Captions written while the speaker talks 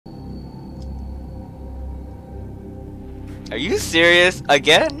Are you serious?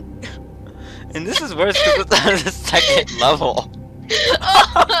 Again? And this is worse because it's on the second level.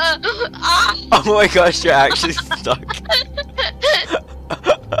 Oh my gosh, you're actually stuck.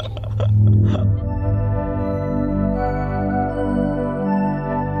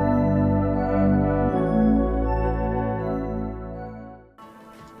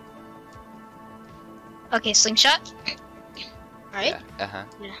 Okay, slingshot. Alright. Yeah,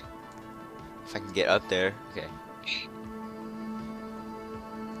 Yeah. If I can get up there. Okay.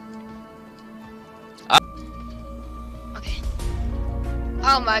 Okay.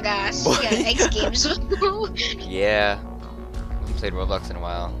 Oh my gosh. You got X Games. Yeah. I haven't played Roblox in a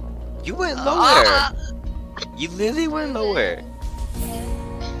while. You went lower! You literally went lower.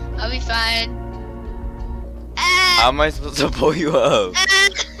 I'll be fine. How am I supposed to pull you up?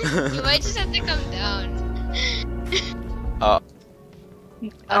 You might just have to come down. I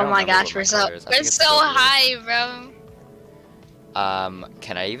Oh my don't gosh, remember we're what my so color is. I think it's high, bro.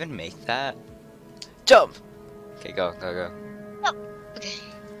 Can I even make that? Jump! Okay, go.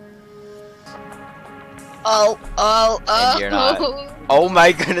 Oh, okay. Oh. And you're not. Oh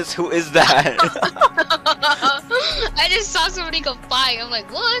my goodness, who is that? I just saw somebody go flying. I'm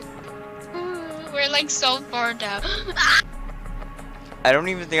like, what? We're like so far down. I don't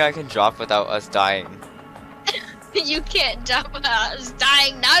even think I can drop without us dying. You can't jump without us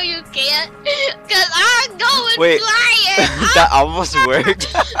dying. Now you can't. Cause I'm going flying. That almost worked.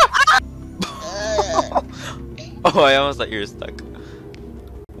 Oh, I almost thought you were stuck.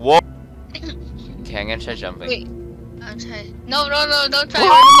 Whoa. Okay, I'm gonna try jumping. Wait, I'm trying. No, don't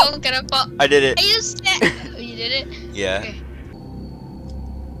try. Don't get up. I did it. Are you scared? Oh, you did it? Yeah. Okay.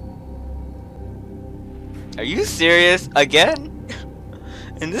 Are you serious? Again?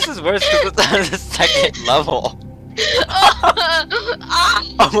 And this is worse because it's on the second level.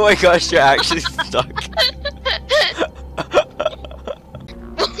 Oh my gosh, you're actually stuck.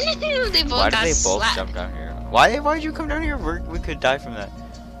 They both Why did got they both slapped. jump down here? Why'd you come down here? We could die from that.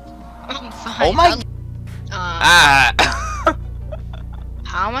 I'm fine. Oh my. Ah!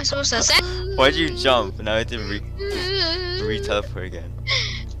 How am I supposed to say? Why'd you jump? Now I have to re-teleport again.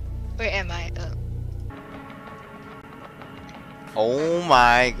 Where am I? Oh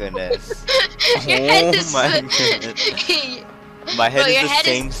my goodness. Your head is my goodness. My head is the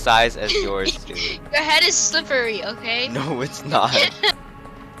same size as yours, dude. Your head is slippery, okay? No, it's not.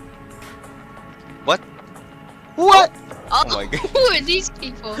 What? What? Oh my god. Who are these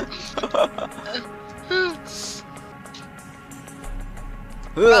people?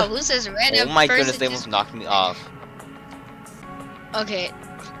 Bro, who's this random Oh my person goodness, they almost knocked me off. Okay.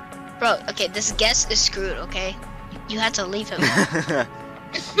 Bro, okay, this guest is screwed, okay? You had to leave him.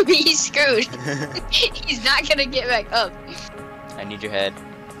 He's screwed. He's not gonna get back up. I need your head.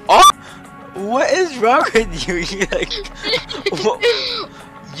 Oh! What is wrong with you? You like...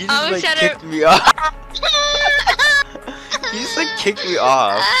 You just like kicked me off. You just like kicked me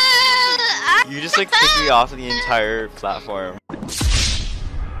off. You just like kicked me off of the entire platform.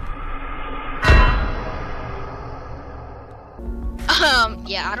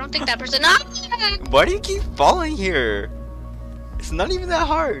 Yeah, I don't think that person. Why do you keep falling here? It's not even that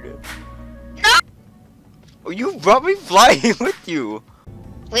hard. Oh, you brought me flying with you.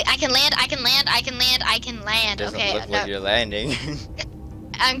 Wait, I can land. Doesn't Okay, look like you're landing.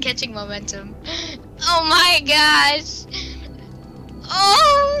 I'm catching momentum. Oh my gosh.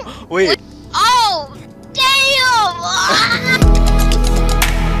 Oh. Wait. Oh, damn.